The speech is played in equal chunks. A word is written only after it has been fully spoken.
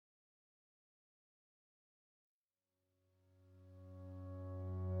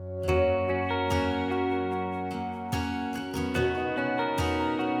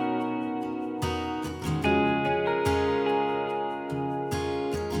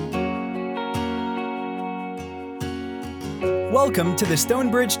Welcome to the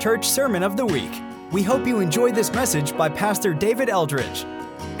Stonebridge Church Sermon of the Week. We hope you enjoy this message by Pastor David Eldridge.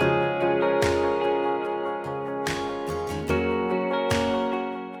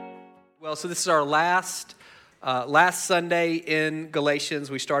 Well, so this is our last Sunday in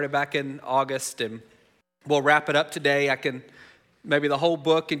Galatians. We started back in August, and we'll wrap it up today. Maybe the whole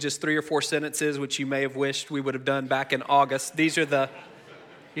book in just 3 or 4 sentences, which you may have wished we would have done back in August. Here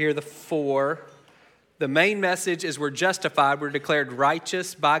are the 4. The main message is we're justified. We're declared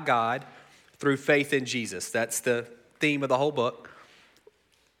righteous by God through faith in Jesus. That's the theme of the whole book.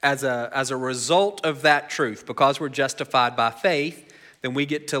 As a result of that truth, because we're justified by faith, then we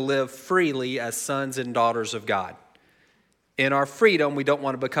get to live freely as sons and daughters of God. In our freedom, we don't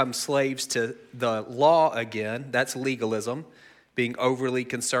want to become slaves to the law again. That's legalism, being overly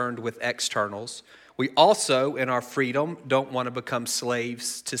concerned with externals. We also, in our freedom, don't want to become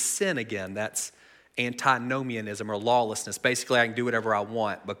slaves to sin again. That's antinomianism or lawlessness. Basically, I can do whatever I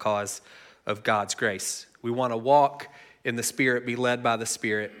want because of God's grace. We want to walk in the Spirit, be led by the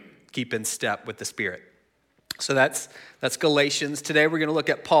Spirit, keep in step with the Spirit. So that's Galatians. Today we're going to look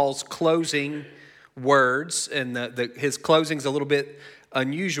at Paul's closing words, and his closing's a little bit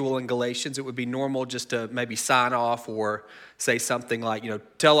unusual in Galatians. It would be normal just to maybe sign off or say something like,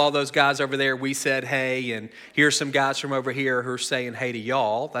 tell all those guys over there we said hey, and here's some guys from over here who are saying hey to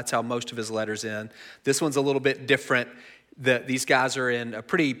y'all. That's how most of his letters end. This one's a little bit different. These guys are in a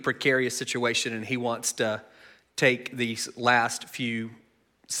pretty precarious situation, and he wants to take these last few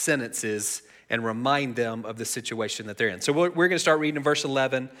sentences and remind them of the situation that they're in. So we're going to start reading in verse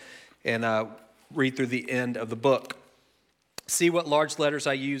 11 and read through the end of the book. See what large letters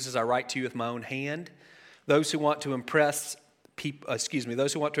I use as I write to you with my own hand. Those who want to impress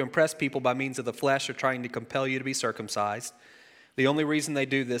people by means of the flesh are trying to compel you to be circumcised. The only reason they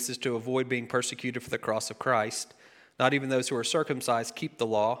do this is to avoid being persecuted for the cross of Christ. Not even those who are circumcised keep the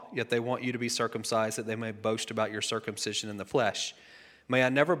law, yet they want you to be circumcised that they may boast about your circumcision in the flesh. May I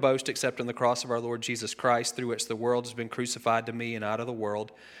never boast except in the cross of our Lord Jesus Christ, through which the world has been crucified to me and out of the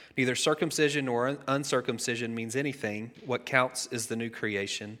world. Neither circumcision nor uncircumcision means anything. What counts is the new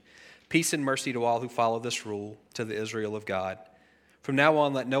creation. Peace and mercy to all who follow this rule, to the Israel of God. From now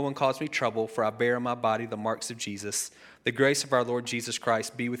on, let no one cause me trouble, for I bear in my body the marks of Jesus. The grace of our Lord Jesus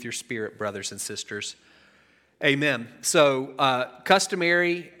Christ be with your spirit, brothers and sisters. Amen. So,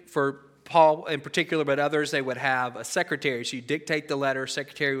 customary for Paul in particular, but others, they would have a secretary. So you dictate the letter,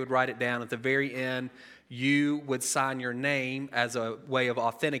 secretary would write it down. At the very end, you would sign your name as a way of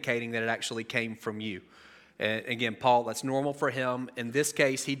authenticating that it actually came from you. And again, Paul, that's normal for him. In this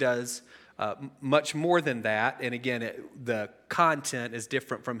case, he does much more than that. And again, the content is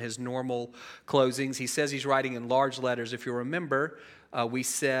different from his normal closings. He says he's writing in large letters. If you remember, we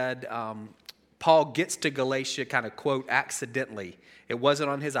said Paul gets to Galatia kind of, quote, accidentally. It wasn't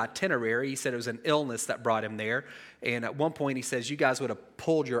on his itinerary. He said it was an illness that brought him there. And at one point he says, you guys would have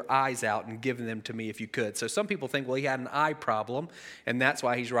pulled your eyes out and given them to me if you could. So some people think, well, he had an eye problem, and that's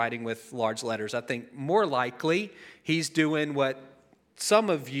why he's writing with large letters. I think more likely he's doing what some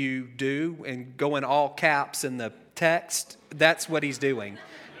of you do and go in all caps in the text. That's what he's doing.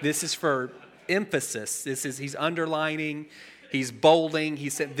 This is for emphasis. He's underlining. He's bolding. He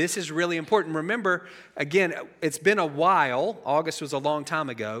said, this is really important. Remember, again, it's been a while. August was a long time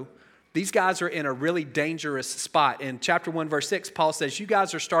ago. These guys are in a really dangerous spot. In chapter 1, verse 6, Paul says, you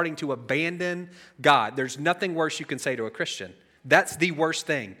guys are starting to abandon God. There's nothing worse you can say to a Christian. That's the worst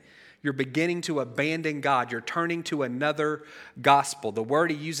thing. You're beginning to abandon God. You're turning to another gospel. The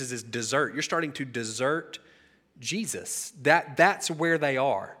word he uses is desert. You're starting to desert Jesus. That's where they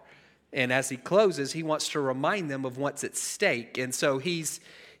are. And as he closes, he wants to remind them of what's at stake. And so he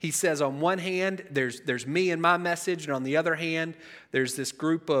says, on one hand, there's me and my message, and on the other hand, there's this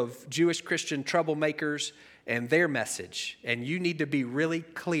group of Jewish Christian troublemakers and their message. And you need to be really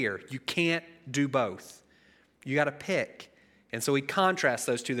clear. You can't do both. You got to pick. And so he contrasts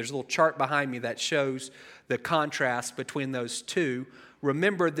those two. There's a little chart behind me that shows the contrast between those two.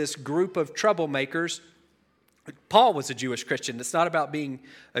 Remember, this group of troublemakers, Paul was a Jewish Christian. It's not about being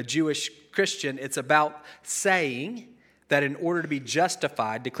a Jewish Christian. It's about saying that in order to be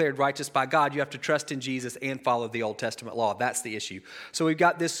justified, declared righteous by God, you have to trust in Jesus and follow the Old Testament law. That's the issue. So we've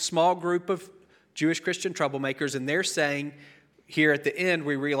got this small group of Jewish Christian troublemakers, and they're saying, here at the end,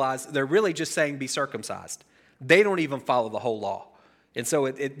 we realize they're really just saying be circumcised. They don't even follow the whole law. And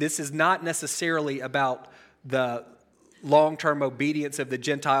so this is not necessarily about the long-term obedience of the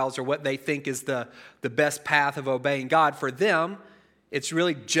Gentiles or what they think is the best path of obeying God. For them, it's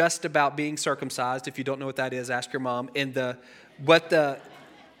really just about being circumcised. If you don't know what that is, ask your mom. And what they're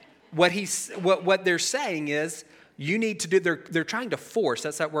saying is You need to do, they're trying to force,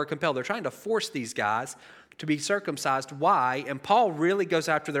 that's that word compel, they're trying to force these guys to be circumcised. Why? And Paul really goes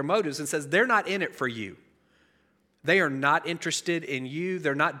after their motives and says they're not in it for you. They are not interested in you.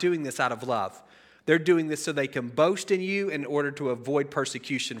 They're not doing this out of love. They're doing this so they can boast in you in order to avoid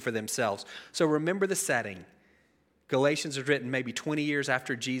persecution for themselves. So remember the setting. Galatians was written maybe 20 years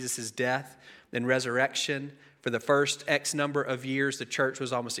after Jesus' death and resurrection. For the first X number of years, the church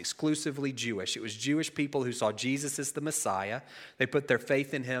was almost exclusively Jewish. It was Jewish people who saw Jesus as the Messiah. They put their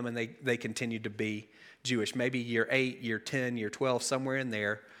faith in him, and they continued to be Jewish. Maybe year 8, year 10, year 12, somewhere in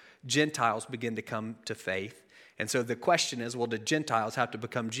there, Gentiles begin to come to faith. And so the question is, well, did Gentiles have to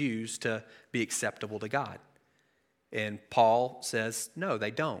become Jews to be acceptable to God? And Paul says, no,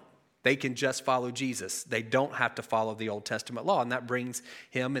 they don't. They can just follow Jesus. They don't have to follow the Old Testament law. And that brings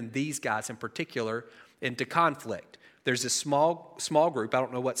him and these guys in particular into conflict. There's this small group, I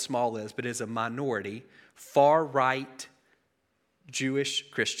don't know what small is, but it's a minority, far-right Jewish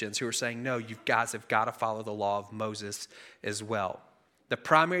Christians who are saying, no, you guys have got to follow the law of Moses as well. The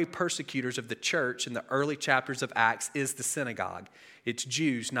primary persecutors of the church in the early chapters of Acts is the synagogue. It's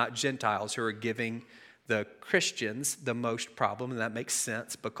Jews, not Gentiles, who are giving the Christians the most problem, and that makes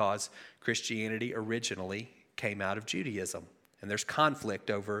sense because Christianity originally came out of Judaism. And there's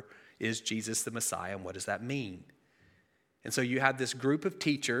conflict over, is Jesus the Messiah, and what does that mean? And so you have this group of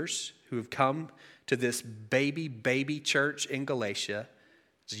teachers who have come to this baby church in Galatia.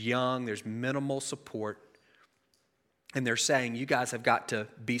 It's young, there's minimal support. And they're saying, you guys have got to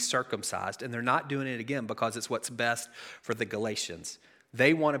be circumcised. And they're not doing it again because it's what's best for the Galatians.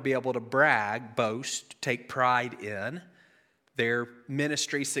 They want to be able to brag, boast, take pride in their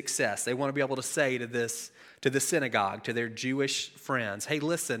ministry success. They want to be able to say to the synagogue, to their Jewish friends, hey,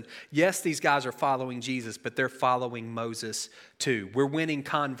 listen, yes, these guys are following Jesus, but they're following Moses too. We're winning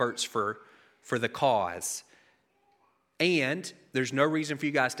converts for the cause. And there's no reason for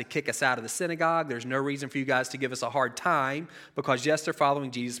you guys to kick us out of the synagogue. There's no reason for you guys to give us a hard time because, yes, they're following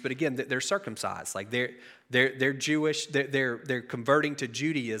Jesus, but again, they're circumcised. Like they're Jewish. They're converting to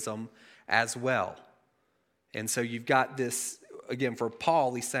Judaism as well. And so you've got this, again, for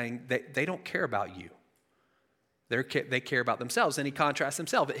Paul, he's saying they don't care about you. They care about themselves. And he contrasts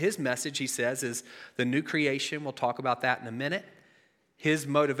himself. His message, he says, is the new creation. We'll talk about that in a minute. His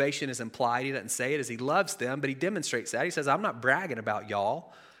motivation is implied. He doesn't say it as he loves them, but he demonstrates that. He says, I'm not bragging about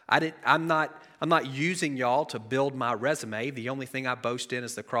y'all. I'm not using y'all to build my resume. The only thing I boast in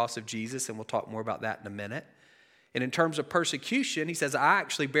is the cross of Jesus, and we'll talk more about that in a minute. And in terms of persecution, he says, I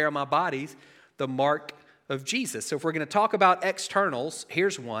actually bear on my body the mark of Jesus. So if we're going to talk about externals,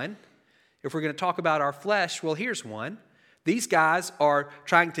 here's one. If we're going to talk about our flesh, well, here's one. These guys are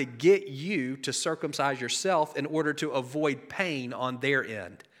trying to get you to circumcise yourself in order to avoid pain on their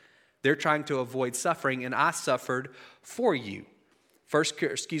end. They're trying to avoid suffering, and I suffered for you. 2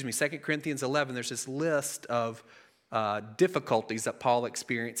 Corinthians 11, there's this list of difficulties that Paul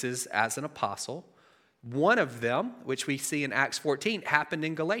experiences as an apostle. One of them, which we see in Acts 14, happened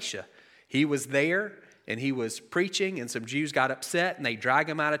in Galatia. He was there, and he was preaching, and some Jews got upset, and they drag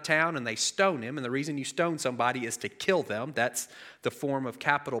him out of town, and they stone him. And the reason you stone somebody is to kill them. That's the form of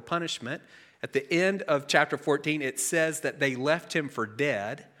capital punishment. At the end of chapter 14, it says that they left him for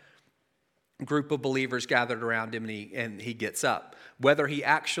dead. A group of believers gathered around him, and he gets up. Whether he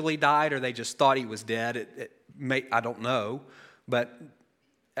actually died or they just thought he was dead, I don't know. But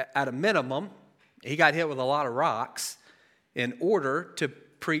at a minimum, he got hit with a lot of rocks in order to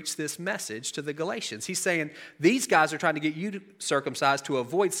preach this message to the Galatians. He's saying, these guys are trying to get you circumcised to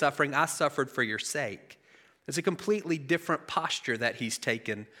avoid suffering. I suffered for your sake. It's a completely different posture that he's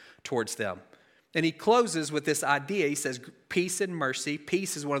taken towards them. And he closes with this idea. He says, peace and mercy.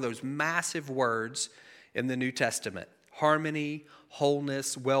 Peace is one of those massive words in the New Testament. Harmony,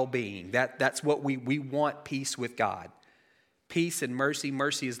 wholeness, well-being. That's what we want, peace with God. Peace and mercy.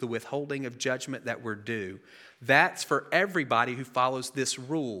 Mercy is the withholding of judgment that we're due. That's for everybody who follows this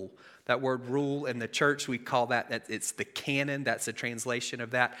rule. That word rule in the church, we call that it's the canon. That's the translation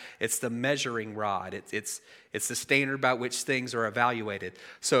of that. It's the measuring rod. It's the standard by which things are evaluated.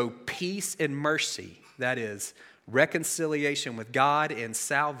 So peace and mercy, that is reconciliation with God and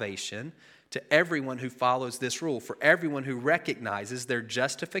salvation to everyone who follows this rule. For everyone who recognizes their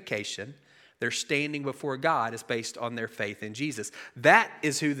justification, their standing before God is based on their faith in Jesus. That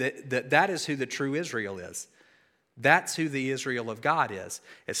is who the true Israel is. That's who the Israel of God is.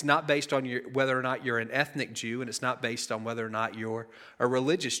 It's not based on whether or not you're an ethnic Jew, and it's not based on whether or not you're a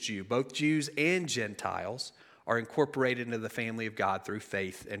religious Jew. Both Jews and Gentiles are incorporated into the family of God through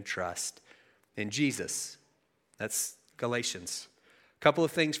faith and trust in Jesus. That's Galatians. A couple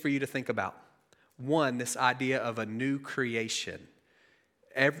of things for you to think about. One, this idea of a new creation.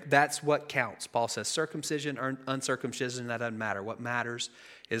 That's what counts. Paul says circumcision or uncircumcision, that doesn't matter. What matters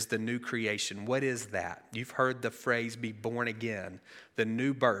is the new creation. What is that? You've heard the phrase be born again. The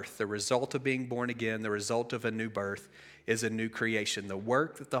new birth, the result of being born again, the result of a new birth is a new creation. The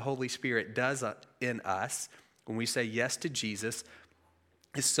work that the Holy Spirit does in us when we say yes to Jesus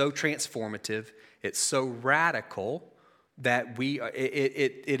is so transformative, it's so radical that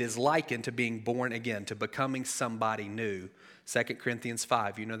it is likened to being born again, to becoming somebody new. 2 Corinthians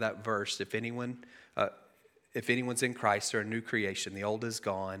 5, you know that verse. If anyone's in Christ, they're a new creation. The old is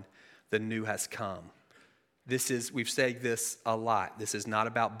gone, the new has come. We've said this a lot. This is not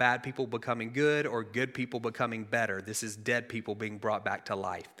about bad people becoming good or good people becoming better. This is dead people being brought back to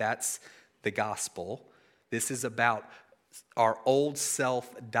life. That's the gospel. This is about our old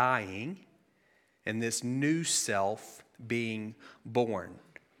self dying and this new self being born.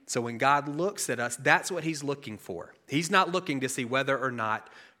 So when God looks at us, that's what he's looking for. He's not looking to see whether or not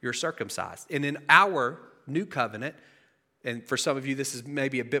you're circumcised. And in our new covenant, and for some of you this is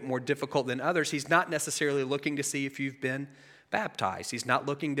maybe a bit more difficult than others, he's not necessarily looking to see if you've been baptized. He's not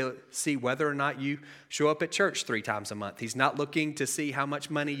looking to see whether or not you show up at church 3 times a month. He's not looking to see how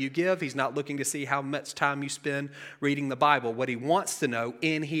much money you give. He's not looking to see how much time you spend reading the Bible. What he wants to know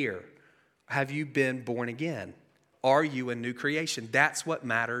in here, have you been born again? Are you a new creation? That's what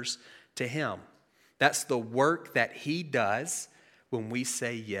matters to him. That's the work that he does when we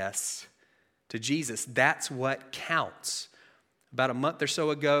say yes to Jesus. That's what counts. About a month or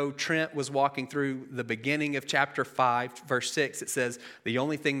so ago, Trent was walking through the beginning of chapter 5, verse 6. It says, the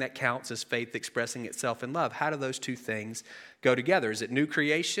only thing that counts is faith expressing itself in love. How do those two things go together? Is it new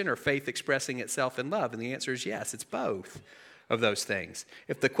creation or faith expressing itself in love? And the answer is yes, it's both of those things.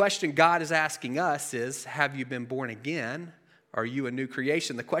 If the question God is asking us is, have you been born again? Are you a new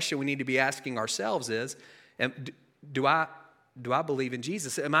creation? The question we need to be asking ourselves is, do I believe in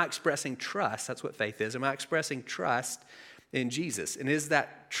Jesus? Am I expressing trust? That's what faith is. Am I expressing trust in Jesus? And is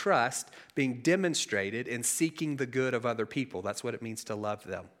that trust being demonstrated in seeking the good of other people? That's what it means to love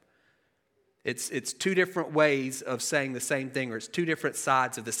them. It's two different ways of saying the same thing, or it's two different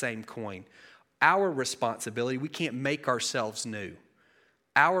sides of the same coin. Our responsibility, we can't make ourselves new.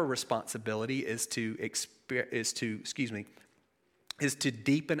 Our responsibility is to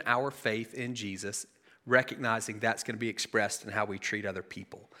deepen our faith in Jesus, recognizing that's going to be expressed in how we treat other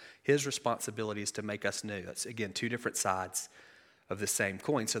people. His responsibility is to make us new. That's, again, two different sides of the same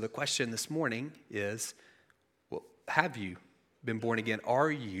coin. So the question this morning is, well, have you been born again?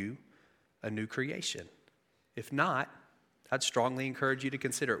 Are you a new creation? If not, I'd strongly encourage you to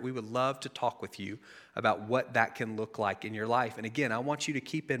consider it. We would love to talk with you about what that can look like in your life. And again, I want you to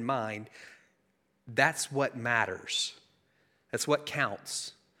keep in mind, that's what matters. That's what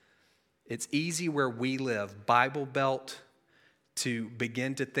counts. It's easy where we live, Bible Belt, to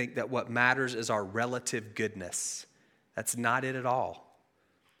begin to think that what matters is our relative goodness. That's not it at all.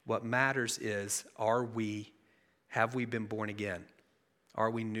 What matters is, have we been born again? Are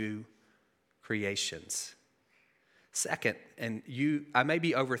we new creations? Second, and I may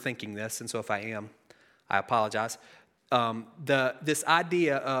be overthinking this, and so if I am, I apologize. This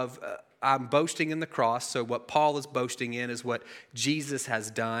idea of I'm boasting in the cross, so what Paul is boasting in is what Jesus has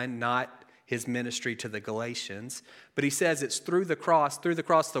done, not his ministry to the Galatians. But he says it's through the cross,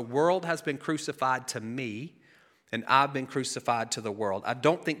 the world has been crucified to me, and I've been crucified to the world. I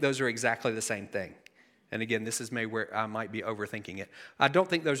don't think those are exactly the same thing. And again, this is maybe where I might be overthinking it. I don't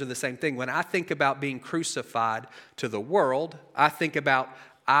think those are the same thing. When I think about being crucified to the world, I think about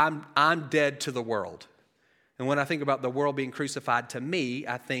I'm dead to the world. And when I think about the world being crucified to me,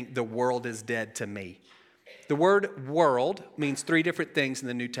 I think the world is dead to me. The word world means 3 different things in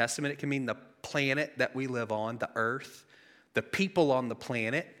the New Testament. It can mean the planet that we live on, the earth, the people on the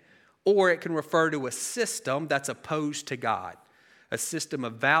planet, or it can refer to a system that's opposed to God. A system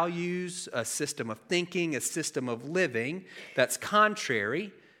of values, a system of thinking, a system of living that's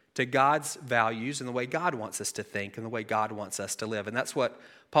contrary to God's values and the way God wants us to think and the way God wants us to live. And that's what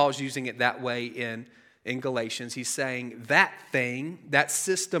Paul's using it that way in Galatians. He's saying that thing, that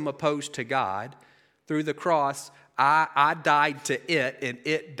system opposed to God, through the cross, I died to it and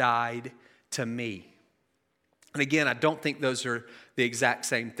it died to me. And again, I don't think those are the exact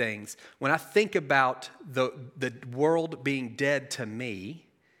same things. When I think about the world being dead to me,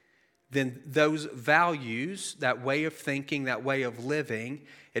 then those values, that way of thinking, that way of living,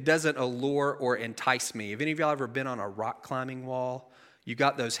 it doesn't allure or entice me. Have any of y'all ever been on a rock climbing wall? You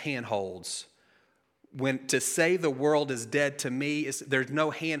got those handholds. When to say the world is dead to me, there's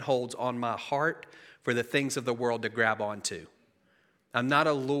no handholds on my heart for the things of the world to grab onto. I'm not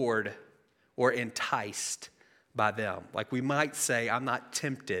allured or enticed by them. Like we might say, I'm not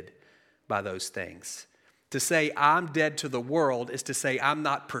tempted by those things. To say I'm dead to the world is to say I'm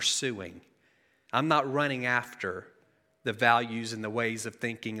not pursuing. I'm not running after the values and the ways of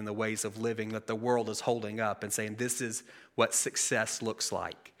thinking and the ways of living that the world is holding up and saying this is what success looks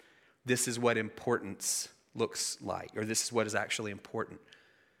like. This is what importance looks like, or this is what is actually important.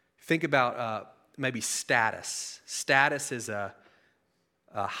 Think about maybe status. Status is a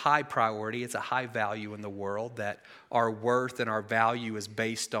high priority. It's a high value in the world, that our worth and our value is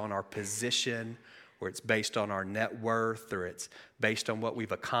based on our position, or it's based on our net worth, or it's based on what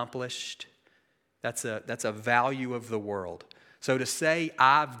we've accomplished. That's a value of the world. So to say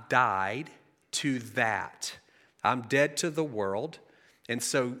I've died to that, I'm dead to the world, and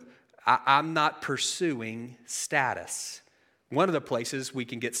so I'm not pursuing status. One of the places we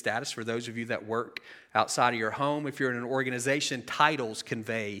can get status, for those of you that work outside of your home, if you're in an organization, titles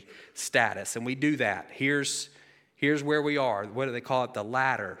convey status, and we do that. Here's where we are. What do they call it? The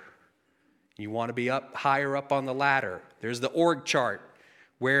ladder. You want to be up higher up on the ladder. There's the org chart.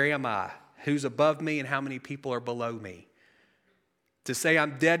 Where am I? Who's above me and how many people are below me? To say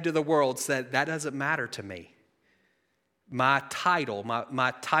I'm dead to the world, said that doesn't matter to me. My title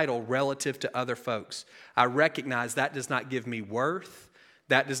relative to other folks, I recognize that does not give me worth.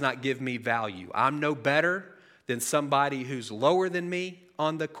 That does not give me value. I'm no better than somebody who's lower than me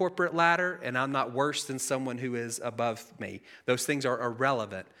on the corporate ladder, and I'm not worse than someone who is above me. Those things are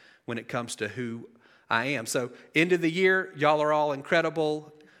irrelevant when it comes to who I am. So end of the year, y'all are all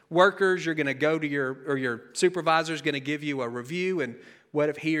incredible workers. You're going to go to your supervisor's going to give you a review, and what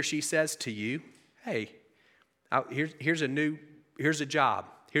if he or she says to you, hey, here's a job.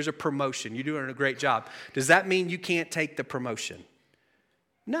 Here's a promotion. You're doing a great job. Does that mean you can't take the promotion?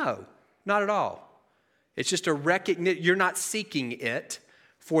 No, not at all. It's just a recognition. You're not seeking it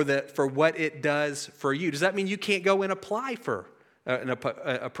for what it does for you. Does that mean you can't go and apply for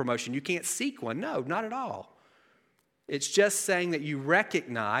a promotion? You can't seek one? No, not at all. It's just saying that you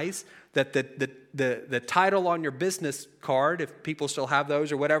recognize that the title on your business card, if people still have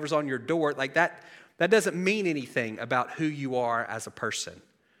those, or whatever's on your door, like that doesn't mean anything about who you are as a person.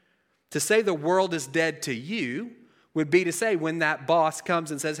 To say the world is dead to you would be to say when that boss comes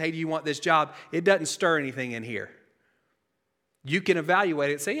and says, hey, do you want this job? It doesn't stir anything in here. You can evaluate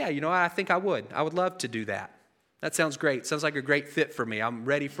it and say, yeah, I think I would. I would love to do that. That sounds great. Sounds like a great fit for me. I'm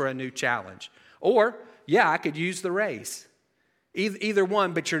ready for a new challenge. Or, yeah, I could use the raise. Either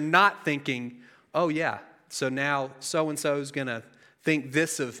one, but you're not thinking, oh, yeah, so now so-and-so is going to think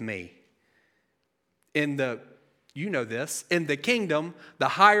this of me. In the kingdom, the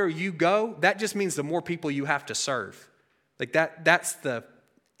higher you go, that just means the more people you have to serve. Like that's the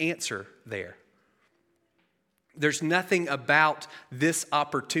answer there. There's nothing about this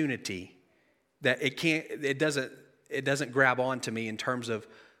opportunity that it doesn't grab onto me in terms of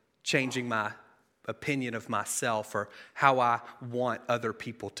changing my opinion of myself or how I want other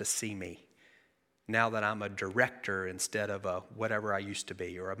people to see me. Now that I'm a director instead of a whatever I used to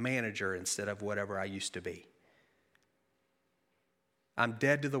be, or a manager instead of whatever I used to be. I'm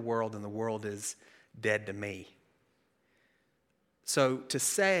dead to the world, and the world is dead to me. So to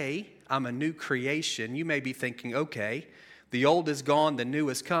say I'm a new creation, you may be thinking, okay, the old is gone, the new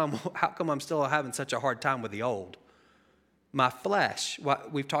has come. How come I'm still having such a hard time with the old? My flesh,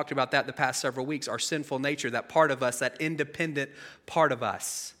 we've talked about that the past several weeks, our sinful nature, that part of us, that independent part of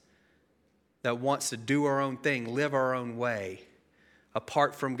us that wants to do our own thing, live our own way,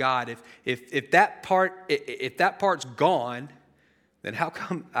 apart from God. If that part's gone, then how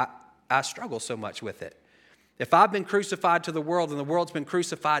come I struggle so much with it? If I've been crucified to the world and the world's been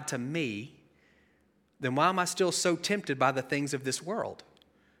crucified to me, then why am I still so tempted by the things of this world?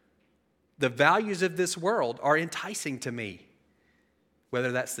 The values of this world are enticing to me.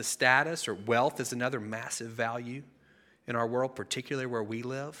 Whether that's the status or wealth is another massive value in our world, particularly where we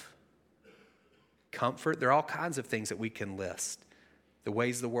live. Comfort, there are all kinds of things that we can list. The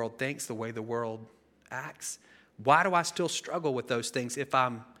ways the world thinks, the way the world acts. Why do I still struggle with those things if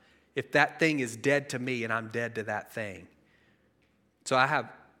that thing is dead to me and I'm dead to that thing? So I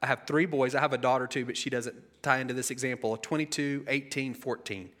have 3 boys. I have a daughter too, but she doesn't tie into this example. 22, 18,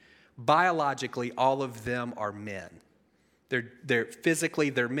 14. Biologically, all of them are men. They're physically,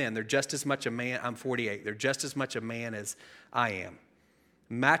 they're men. They're just as much a man. I'm 48. They're just as much a man as I am.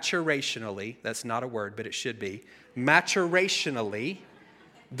 Maturationally, that's not a word, but it should be. Maturationally,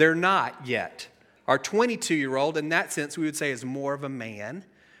 they're not yet. Our 22-year-old, in that sense, we would say is more of a man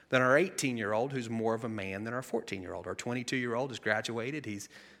than our 18-year-old, who's more of a man than our 14-year-old. Our 22-year-old has graduated. He's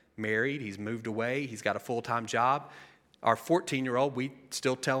married. He's moved away. He's got a full-time job. Our 14-year-old, we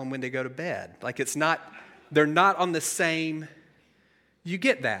still tell them when to go to bed. Like they're not on the same, you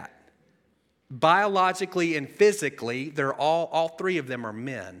get that. Biologically and physically, they're all three of them are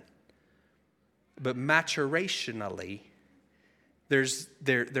men. But maturationally,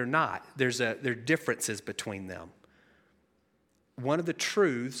 they're not. There are differences between them. One of the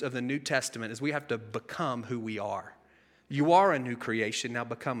truths of the New Testament is we have to become who we are. You are a new creation, now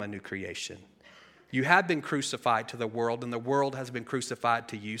become a new creation. You have been crucified to the world, and the world has been crucified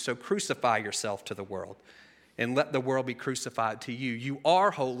to you. So crucify yourself to the world, and let the world be crucified to you. You are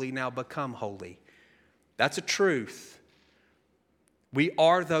holy, now become holy. That's a truth. We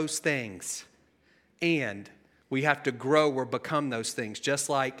are those things, and we have to grow or become those things, just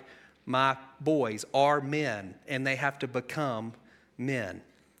like my boys are men, and they have to become men.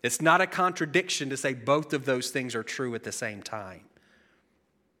 It's not a contradiction to say both of those things are true at the same time.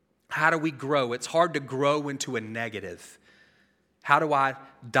 How do we grow? It's hard to grow into a negative. How do I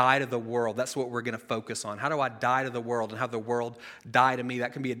die to the world? That's what we're going to focus on. How do I die to the world and have the world die to me?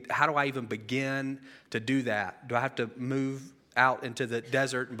 That can be, how do I even begin to do that? Do I have to move out into the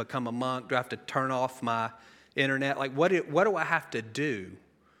desert and become a monk? Do I have to turn off my internet? Like, what do I have to do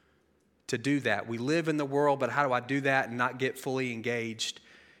that? We live in the world, but how do I do that and not get fully engaged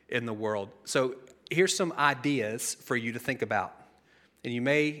in the world? So here's some ideas for you to think about. And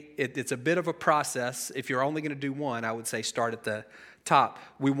it's a bit of a process. If you're only going to do one, I would say start at the top.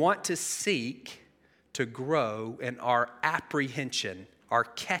 We want to seek to grow in our apprehension, our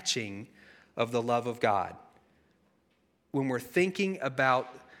catching of the love of God. When we're thinking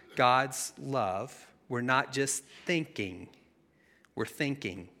about God's love, we're not just thinking. We're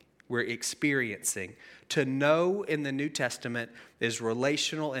thinking. We're experiencing. To know in the New Testament is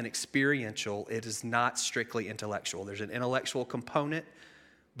relational and experiential. It is not strictly intellectual. There's an intellectual component,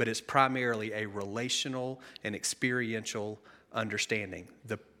 but it's primarily a relational and experiential understanding.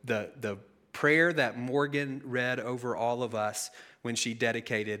 The prayer that Morgan read over all of us when they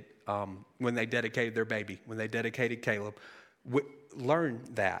dedicated their baby, when they dedicated Caleb, learn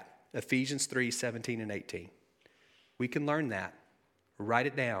that. Ephesians 3:17 and 18. We can learn that. Write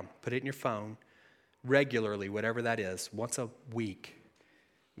it down. Put it in your phone regularly, whatever that is, once a week.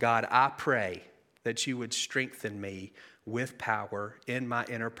 God, I pray that you would strengthen me with power in my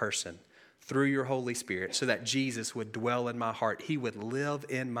inner person through your Holy Spirit so that Jesus would dwell in my heart. He would live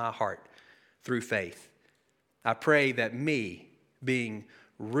in my heart through faith. I pray that me being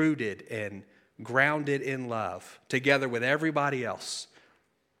rooted and grounded in love together with everybody else,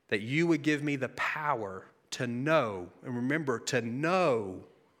 that you would give me the power to know, and remember, to know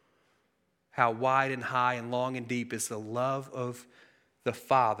how wide and high and long and deep is the love of the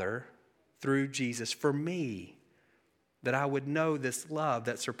Father through Jesus for me, that I would know this love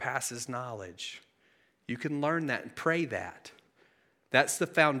that surpasses knowledge. You can learn that and pray that. That's the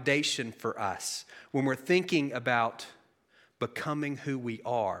foundation for us. When we're thinking about becoming who we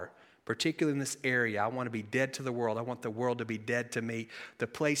are, particularly in this area, I want to be dead to the world. I want the world to be dead to me. The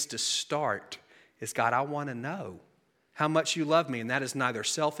place to start is, God, I want to know how much you love me. And that is neither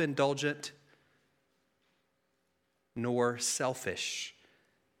self-indulgent nor selfish.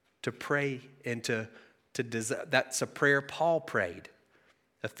 To pray and to desire, that's a prayer Paul prayed.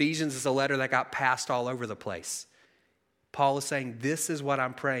 Ephesians is a letter that got passed all over the place. Paul is saying, this is what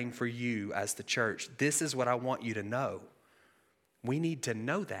I'm praying for you as the church. This is what I want you to know. We need to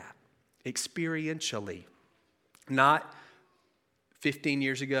know that experientially. Not 15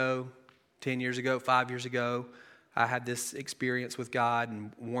 years ago, 10 years ago, 5 years ago, I had this experience with God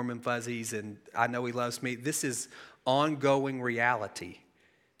and warm and fuzzies and I know he loves me. This is ongoing reality.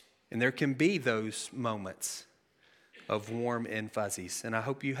 And there can be those moments of warm and fuzzies, and I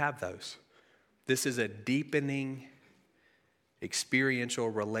hope you have those. This is a deepening, experiential,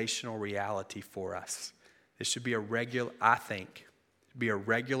 relational reality for us. This should be a regular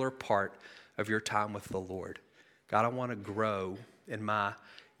part of your time with the Lord. God, I want to grow in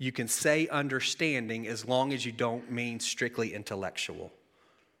you can say understanding as long as you don't mean strictly intellectual.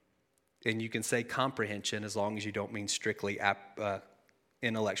 And you can say comprehension as long as you don't mean strictly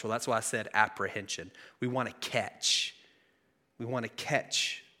intellectual. That's why I said apprehension. We want to catch. We want to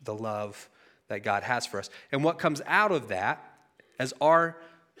catch the love that God has for us. And what comes out of that as I'm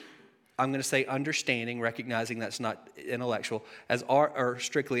going to say understanding, recognizing that's not intellectual, or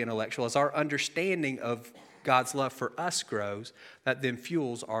strictly intellectual, as our understanding of God's love for us grows, that then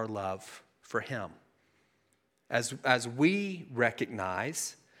fuels our love for him. As we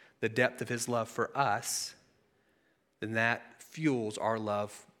recognize the depth of his love for us, then that fuels our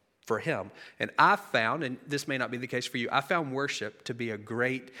love for him. And I found, and this may not be the case for you, I found worship to be a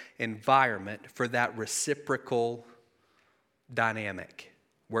great environment for that reciprocal dynamic.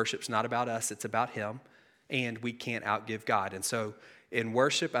 Worship's not about us, it's about him, and we can't outgive God. And so in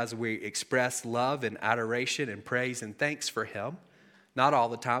worship, as we express love and adoration and praise and thanks for him, not all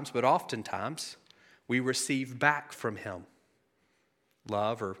the times, but oftentimes, we receive back from him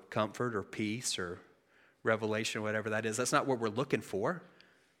love or comfort or peace or revelation, whatever that is. That's not what we're looking for.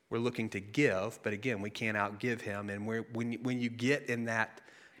 We're looking to give, but again, we can't outgive him. And when you get in that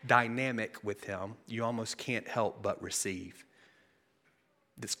dynamic with him, you almost can't help but receive.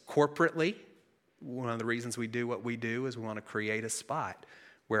 This corporately, one of the reasons we do what we do is we want to create a spot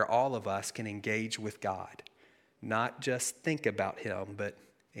where all of us can engage with God. Not just think about him, but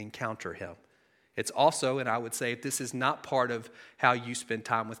encounter him. It's also, and I would say if this is not part of how you spend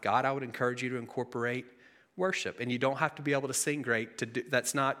time with God, I would encourage you to incorporate worship. And you don't have to be able to sing great to do.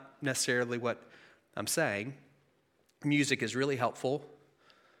 That's not necessarily what I'm saying. Music is really helpful.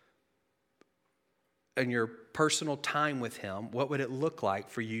 In your personal time with him, what would it look like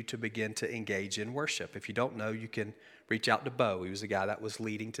for you to begin to engage in worship? If you don't know, you can reach out to Bo. He was the guy that was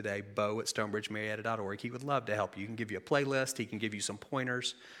leading today, Bo at stonebridgemarietta.org. He would love to help you. He can give you a playlist. He can give you some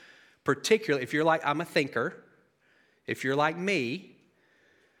pointers. Particularly if you're like, I'm a thinker. If you're like me,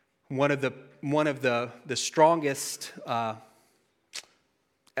 one of the strongest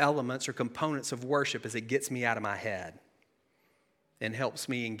elements or components of worship is it gets me out of my head and helps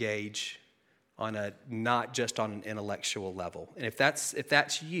me engage on a not just on an intellectual level. And if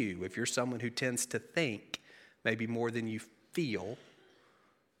that's you, if you're someone who tends to think maybe more than you feel,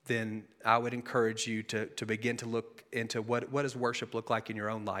 then I would encourage you to begin to look into what does worship look like in your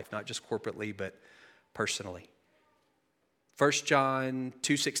own life, not just corporately, but personally. 1 John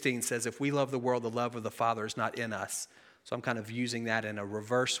 2:16 says, if we love the world, the love of the Father is not in us. So I'm kind of using that in a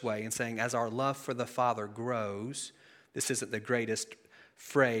reverse way and saying as our love for the Father grows, this isn't the greatest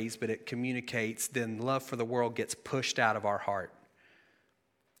phrase, but it communicates, then love for the world gets pushed out of our heart.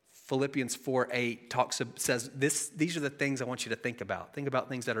 Philippians 4:8 says, these are the things I want you to think about. Think about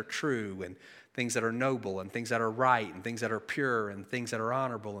things that are true and things that are noble and things that are right and things that are pure and things that are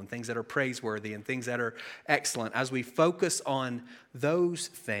honorable and things that are praiseworthy and things that are excellent. As we focus on those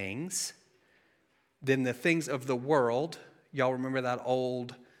things, then the things of the world, y'all remember that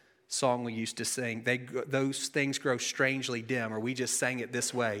old song we used to sing, those things grow strangely dim, or we just sang it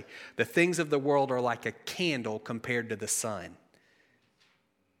this way. The things of the world are like a candle compared to the sun.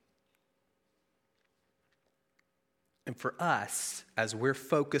 And for us, as we're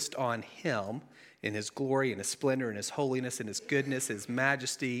focused on him in his glory and his splendor and his holiness and his goodness, his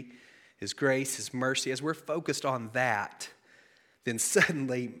majesty, his grace, his mercy, as we're focused on that, then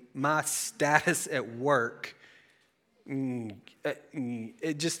suddenly my status at work, it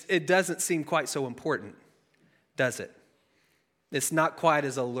doesn't seem quite so important, does it? It's not quite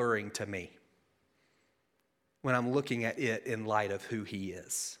as alluring to me when I'm looking at it in light of who he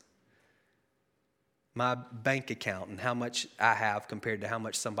is. My bank account and how much I have compared to how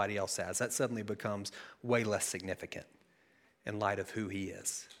much somebody else has, that suddenly becomes way less significant in light of who he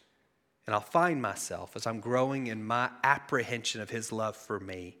is. And I'll find myself as I'm growing in my apprehension of his love for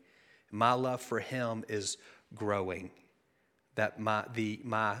me, my love for him is growing, that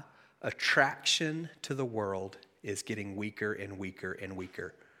my attraction to the world is getting weaker and weaker and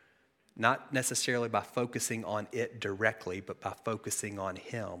weaker. Not necessarily by focusing on it directly, but by focusing on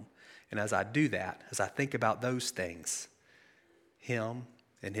him. And as I do that, as I think about those things, him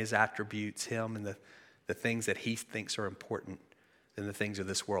and his attributes, him and the things that he thinks are important, then the things of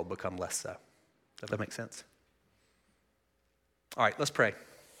this world become less so. Does that make sense? All right, let's pray.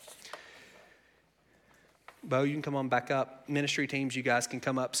 Bo, you can come on back up. Ministry teams, you guys can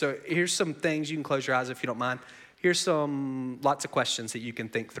come up. So here's some things. You can close your eyes if you don't mind. Here's lots of questions that you can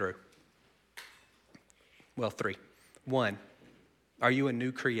think through. Well, 3. 1, are you a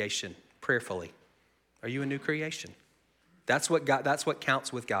new creation? Prayerfully, are you a new creation? That's what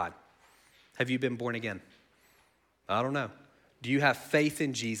counts with God. Have you been born again? I don't know. Do you have faith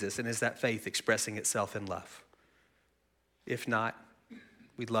in Jesus, and is that faith expressing itself in love? If not,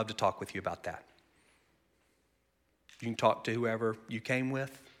 we'd love to talk with you about that. You can talk to whoever you came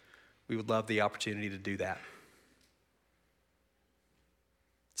with. We would love the opportunity to do that.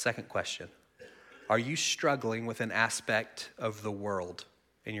 Second question, are you struggling with an aspect of the world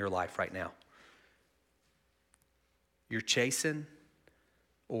in your life right now? You're chasing,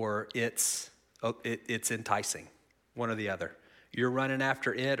 or it's enticing, one or the other. You're running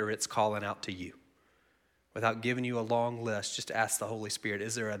after it, or it's calling out to you. Without giving you a long list, just ask the Holy Spirit,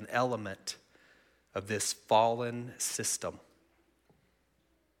 is there an element of this fallen system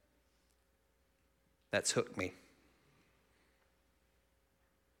that's hooked me?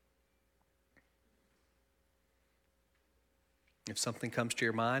 If something comes to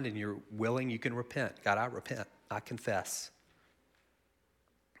your mind and you're willing, you can repent. God, I repent. I confess.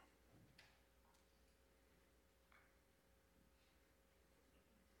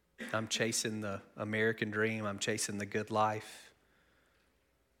 I'm chasing the American dream. I'm chasing the good life.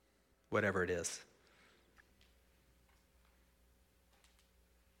 Whatever it is.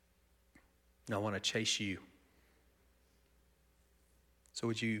 And I want to chase you. So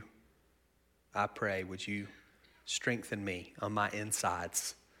I pray, would you strengthen me on my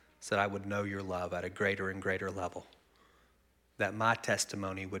insides so that I would know your love at a greater and greater level. That my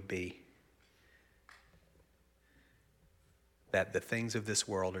testimony would be that the things of this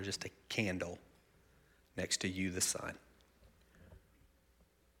world are just a candle next to you, the sun.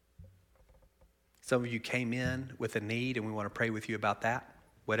 Some of you came in with a need, and we want to pray with you about that,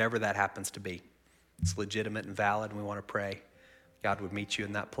 whatever that happens to be. It's legitimate and valid, and we want to pray God would meet you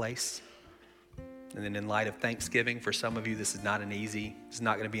in that place. And then in light of Thanksgiving, for some of you, this is not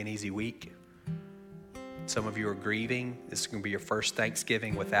going to be an easy week. Some of you are grieving. This is going to be your first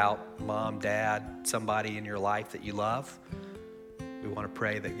Thanksgiving without mom, dad, somebody in your life that you love. We want to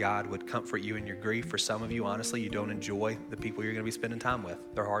pray that God would comfort you in your grief. For some of you, honestly, you don't enjoy the people you're going to be spending time with.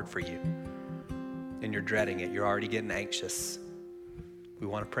 They're hard for you. And you're dreading it. You're already getting anxious. We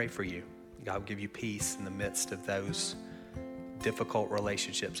want to pray for you. God will give you peace in the midst of those difficult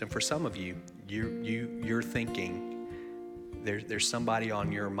relationships. And for some of you, you're thinking there's somebody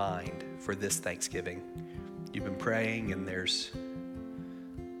on your mind for this Thanksgiving. You've been praying, and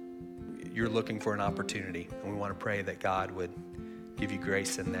you're looking for an opportunity. And we want to pray that God would give you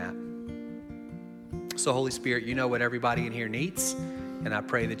grace in that. So Holy Spirit, you know what everybody in here needs. And I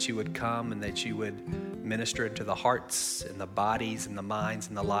pray that you would come and that you would minister into the hearts and the bodies and the minds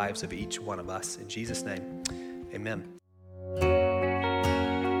and the lives of each one of us. In Jesus' name, amen.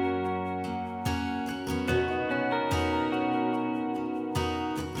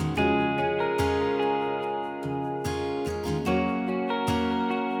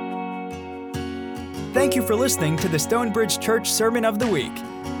 Thank you for listening to the Stonebridge Church Sermon of the Week.